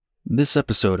This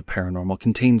episode of Paranormal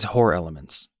contains horror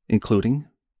elements, including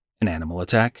an animal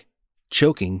attack,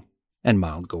 choking, and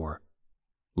mild gore.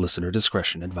 Listener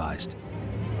discretion advised.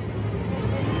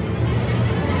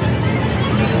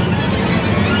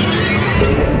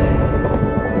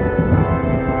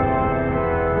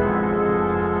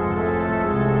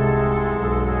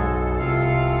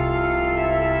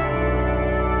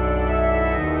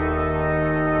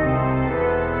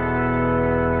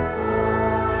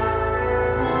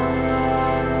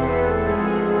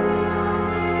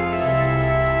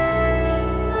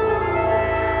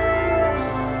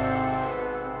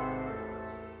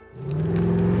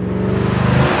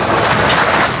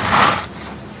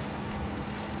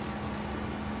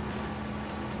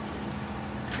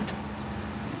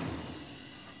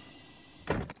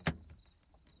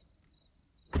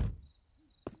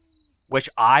 Wish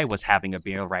I was having a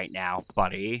beer right now,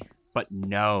 buddy. But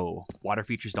no, water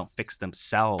features don't fix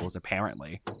themselves,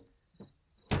 apparently.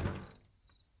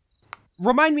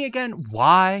 Remind me again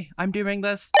why I'm doing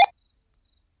this?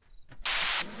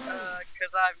 'Cause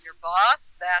I'm your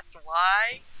boss, that's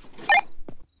why.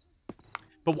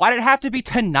 But why'd it have to be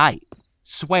tonight?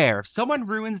 Swear, if someone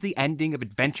ruins the ending of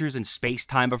Adventures in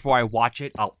Space-Time before I watch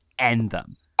it, I'll end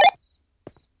them.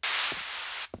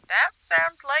 That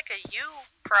sounds like a you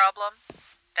problem.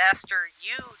 Faster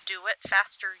you do it,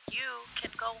 faster you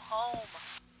can go home.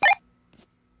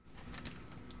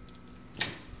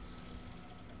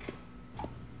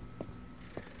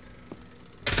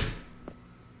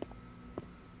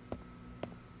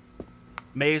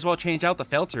 May as well change out the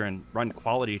filter and run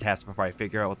quality tests before I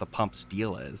figure out what the pump's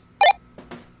deal is.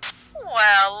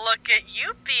 Well, look at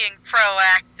you being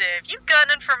proactive. You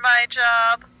gunning for my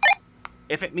job.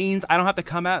 If it means I don't have to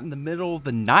come out in the middle of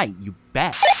the night, you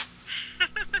bet.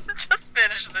 Just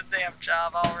finish the damn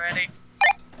job already.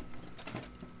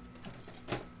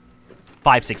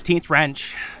 5/16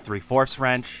 wrench, 3/4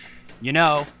 wrench. You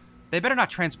know, they better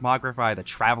not transmogrify the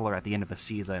Traveler at the end of the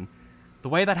season. The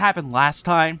way that happened last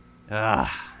time,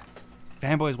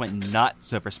 fanboys went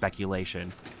nuts over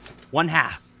speculation.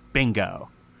 1/2, bingo.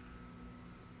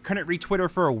 Couldn't read Twitter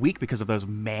for a week because of those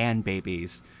man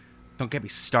babies. Don't get me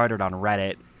started on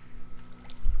Reddit.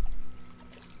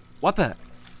 What the?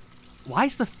 Why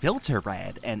is the filter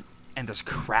red? And there's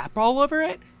crap all over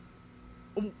it?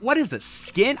 What is this,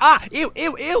 skin?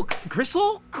 Ew,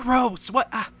 gristle? Gross,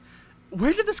 what?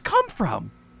 Where did this come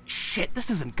from? Shit,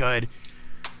 this isn't good.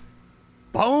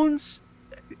 Bones?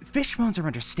 Fish bones are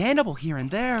understandable here and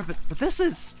there, but this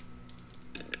is...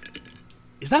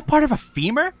 Is that part of a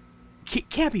femur?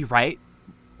 Can't be right.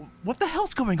 What the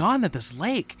hell's going on at this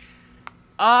lake?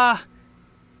 I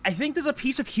think there's a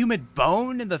piece of human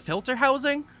bone in the filter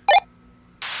housing.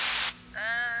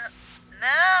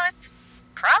 No, it's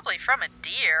probably from a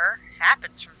deer.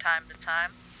 Happens from time to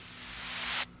time.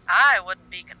 I wouldn't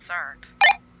be concerned.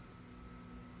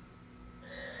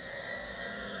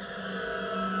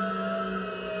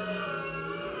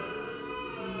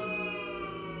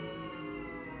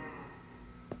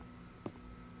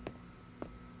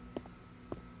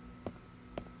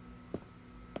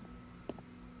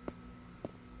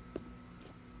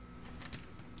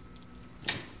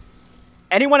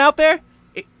 Anyone out there?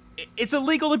 It's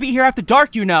illegal to be here after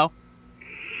dark, you know.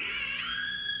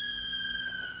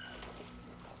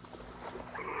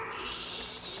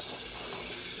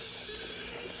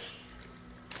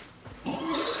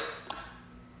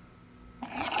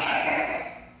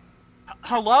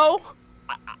 Hello?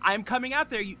 I'm coming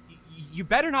out there. You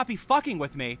better not be fucking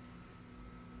with me.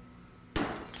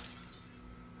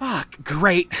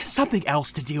 Great. Something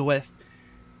else to deal with.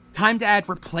 Time to add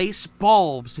replace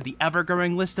bulbs to the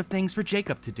ever-growing list of things for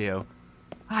Jacob to do.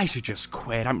 I should just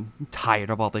quit. I'm tired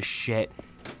of all this shit.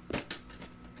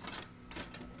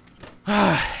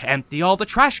 Empty all the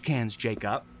trash cans,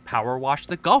 Jacob. Power wash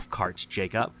the golf carts,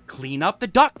 Jacob. Clean up the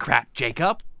duck crap,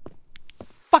 Jacob.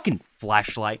 Fucking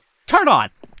flashlight. Turn on!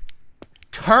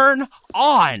 Turn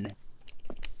on!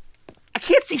 I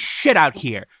can't see shit out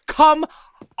here. Come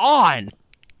on!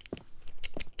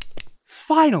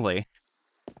 Finally.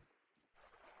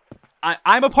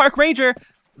 I'm a park ranger.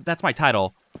 That's my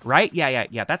title, right? Yeah,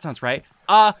 that sounds right.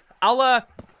 I'll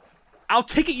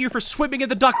ticket you for swimming in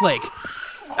the duck lake.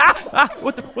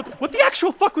 What the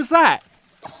actual fuck was that?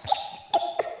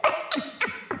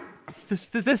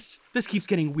 This keeps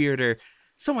getting weirder.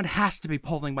 Someone has to be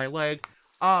pulling my leg.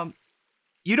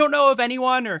 You don't know of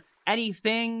anyone or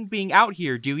anything being out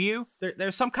here, do you?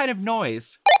 There's some kind of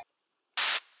noise.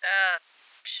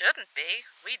 Shouldn't be.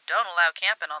 We don't allow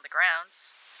camping on the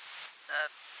grounds.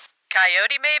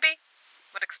 Coyote, maybe?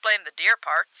 Would explain the deer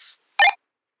parts.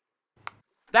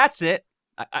 That's it.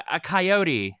 A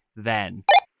coyote. then.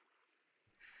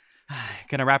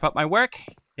 Gonna wrap up my work.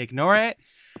 Ignore it.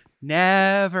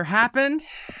 Never happened.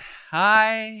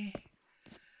 I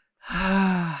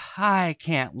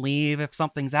can't leave if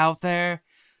something's out there.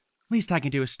 Least I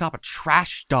can do is stop a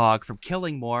trash dog from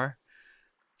killing more.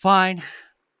 Fine,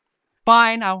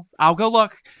 I'll go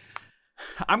look.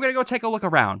 I'm gonna go take a look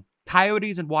around.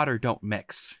 Coyotes and water don't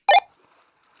mix.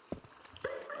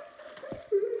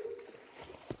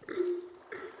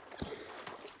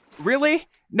 Really?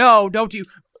 No, don't you.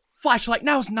 Flashlight,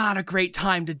 now's not a great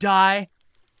time to die.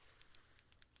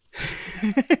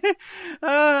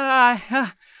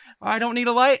 I don't need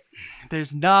a light.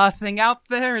 There's nothing out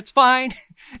there. It's fine.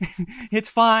 It's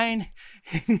fine.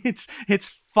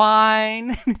 It's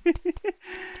fine.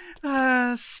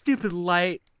 Stupid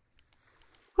light.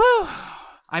 Whew.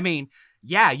 I mean,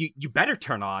 yeah, you better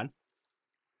turn on.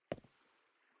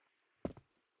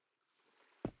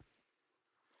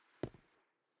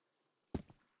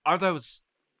 Are those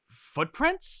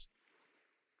footprints?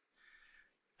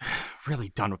 Really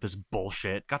done with this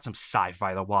bullshit. Got some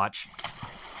sci-fi to watch.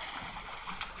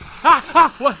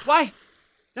 What? Why?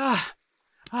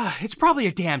 It's probably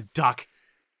a damn duck.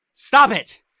 Stop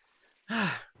it.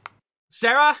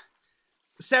 Sarah,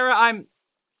 I'm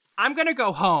gonna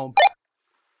go home.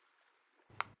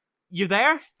 You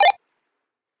there?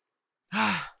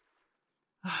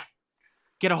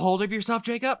 Get a hold of yourself,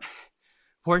 Jacob.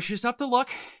 Force yourself to look.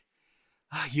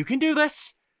 You can do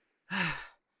this.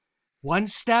 One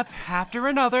step after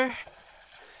another.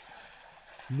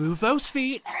 Move those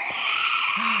feet.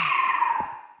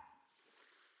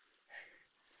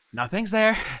 Nothing's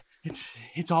there.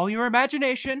 It's all your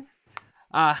imagination.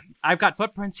 I've got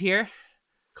footprints here.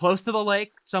 Close to the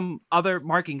lake. Some other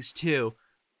markings too.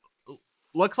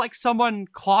 Looks like someone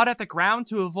clawed at the ground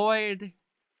to avoid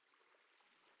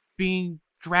being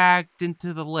dragged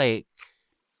into the lake.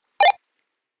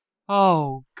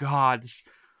 Oh, God.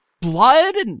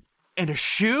 Blood and a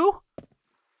shoe?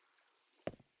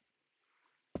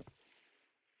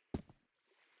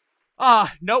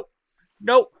 Nope.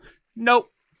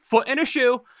 Foot in a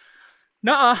shoe.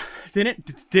 Nuh-uh.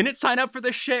 Didn't sign up for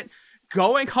this shit.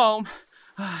 Going home.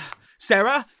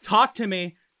 Sarah, talk to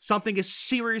me. Something is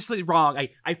seriously wrong.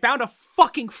 I found a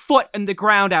fucking foot in the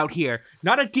ground out here.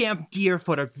 Not a damn deer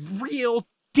foot, a real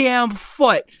damn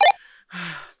foot.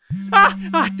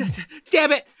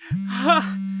 Damn it!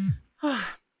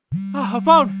 A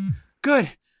phone!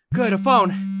 Good, a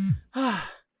phone.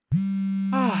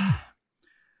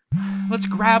 Let's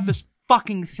grab this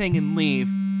fucking thing and leave.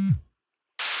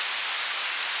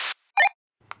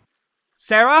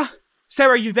 Sarah,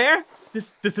 you there?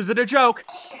 This isn't a joke.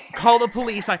 Call the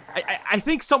police. I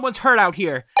think someone's hurt out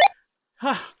here.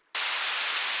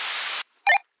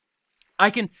 I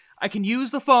can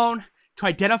use the phone to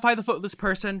identify the footless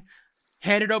person,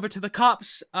 hand it over to the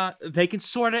cops. They can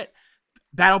sort it.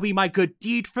 That'll be my good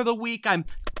deed for the week. I'm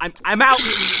out.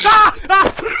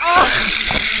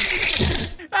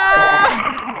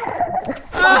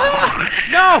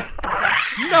 No!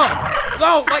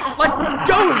 Let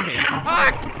go of me!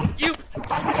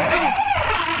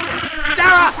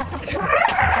 Sarah!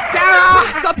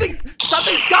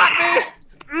 Something's got me!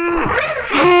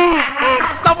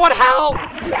 Someone help!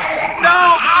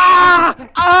 No!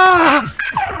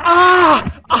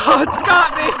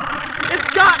 It's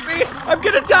got me! I'm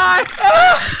gonna die!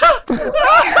 I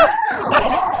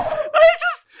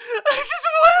just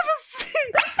wanted to see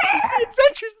the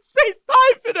Adventures in Space 5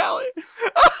 finale!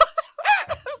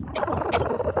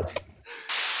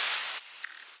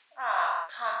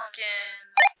 Pumpkin.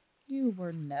 You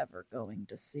were never going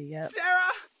to see it.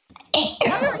 Sarah!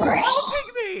 Why are you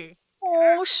helping me?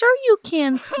 Oh, sure you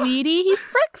can, sweetie. He's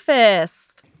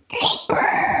breakfast.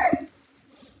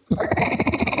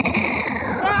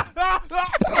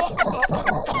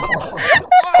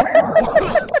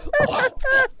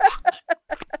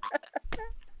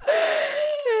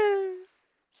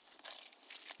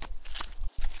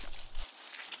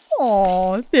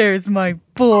 Oh, there's my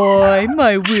boy,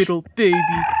 my little baby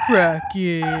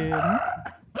Kraken.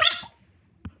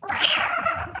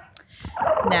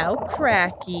 Now,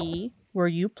 Cracky, were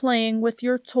you playing with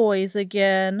your toys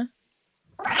again?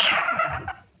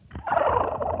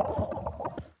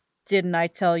 Didn't I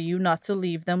tell you not to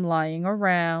leave them lying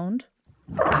around?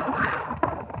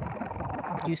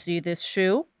 You see this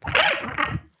shoe?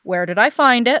 Where did I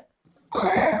find it?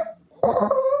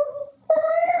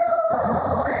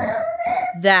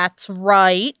 That's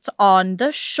right, on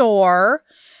the shore.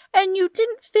 And you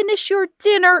didn't finish your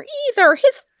dinner either.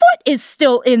 His foot is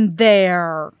still in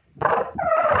there.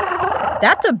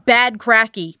 That's a bad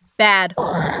Cracky. Bad.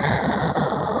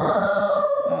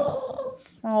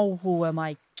 Oh, Oh, who am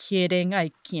I kidding? I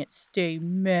can't stay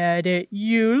mad at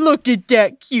you. Look at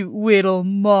that cute little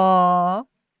maw.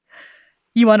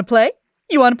 You want to play?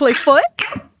 You want to play foot?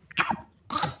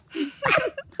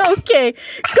 Okay,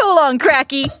 go along,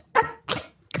 Cracky.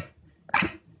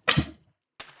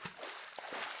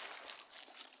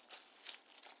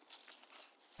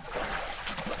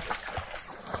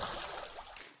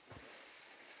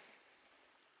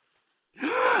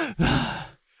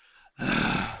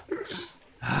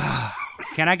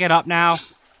 Can I get up now?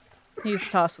 He's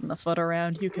tossing the foot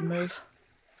around. You can move.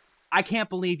 I can't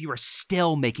believe you are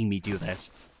still making me do this.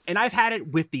 And I've had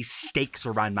it with these stakes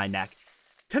around my neck.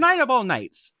 Tonight of all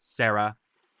nights, Sarah,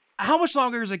 how much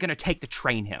longer is it going to take to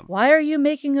train him? Why are you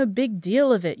making a big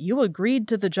deal of it? You agreed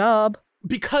to the job.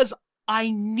 Because I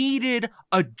needed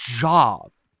a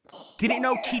job. Didn't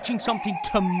know teaching something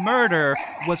to murder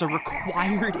was a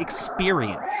required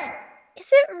experience. Is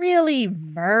it really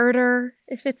murder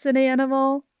if it's an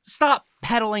animal? Stop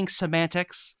peddling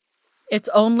semantics. It's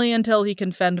only until he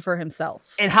can fend for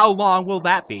himself. And how long will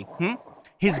that be?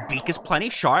 His beak is plenty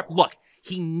sharp. Look,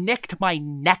 he nicked my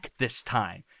neck this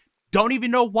time. Don't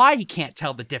even know why he can't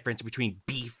tell the difference between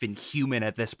beef and human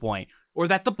at this point, or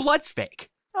that the blood's fake.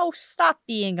 Oh, stop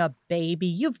being a baby.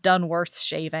 You've done worse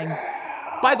shaving.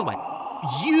 By the way,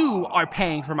 you are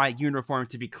paying for my uniform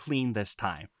to be clean this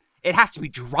time. It has to be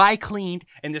dry cleaned,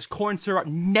 and this corn syrup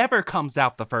never comes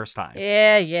out the first time.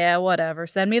 Yeah, whatever.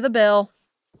 Send me the bill.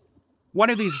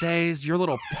 One of these days, your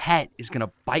little pet is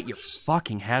gonna bite your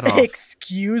fucking head off.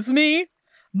 Excuse me?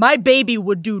 My baby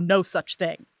would do no such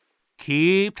thing.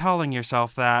 Keep telling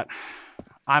yourself that.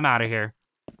 I'm out of here.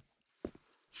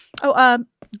 Oh,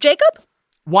 Jacob?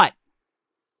 What?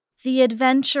 The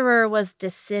adventurer was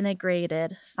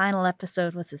disintegrated. Final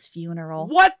episode was his funeral.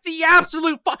 What the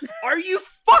absolute fuck? Are you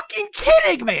fucking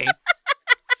kidding me?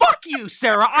 Fuck you,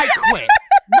 Sarah. I quit.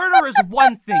 Murder is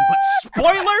one thing, but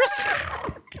spoilers?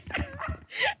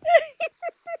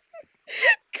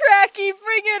 Cracky,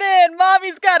 bring it in.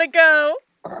 Mommy's gotta go.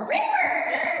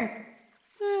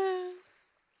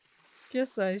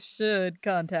 Guess I should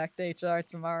contact HR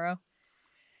tomorrow.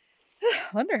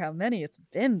 Wonder how many it's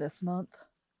been this month.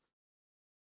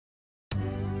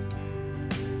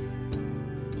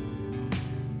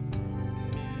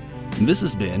 This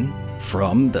has been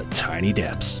From the Tiny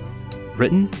Depths,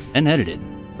 written and edited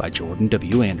by Jordan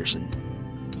W. Anderson.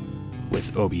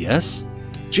 With OBS,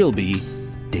 Jill B.,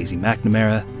 Daisy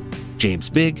McNamara, James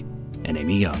Bigg, and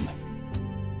Amy Young.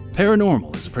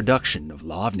 Paranormal is a production of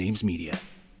Law of Names Media.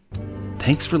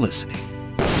 Thanks for listening.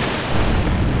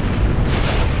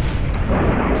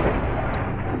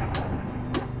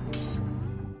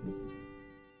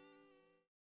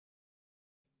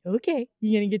 Okay,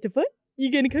 you gonna get the foot?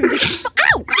 You gonna come get the foot?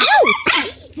 Ow! Ow!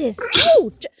 Jesus!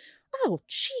 Ow! Oh,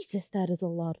 Jesus, that is a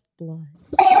lot of blood.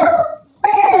 Oh,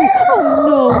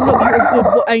 no, you're a good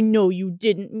boy. I know you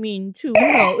didn't mean to.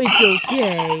 No, it's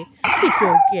okay. It's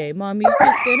okay. Mommy's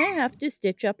just gonna have to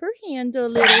stitch up her hand a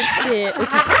little bit.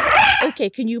 Okay,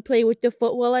 can you play with the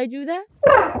foot while I do that?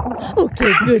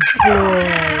 Okay, good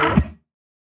boy.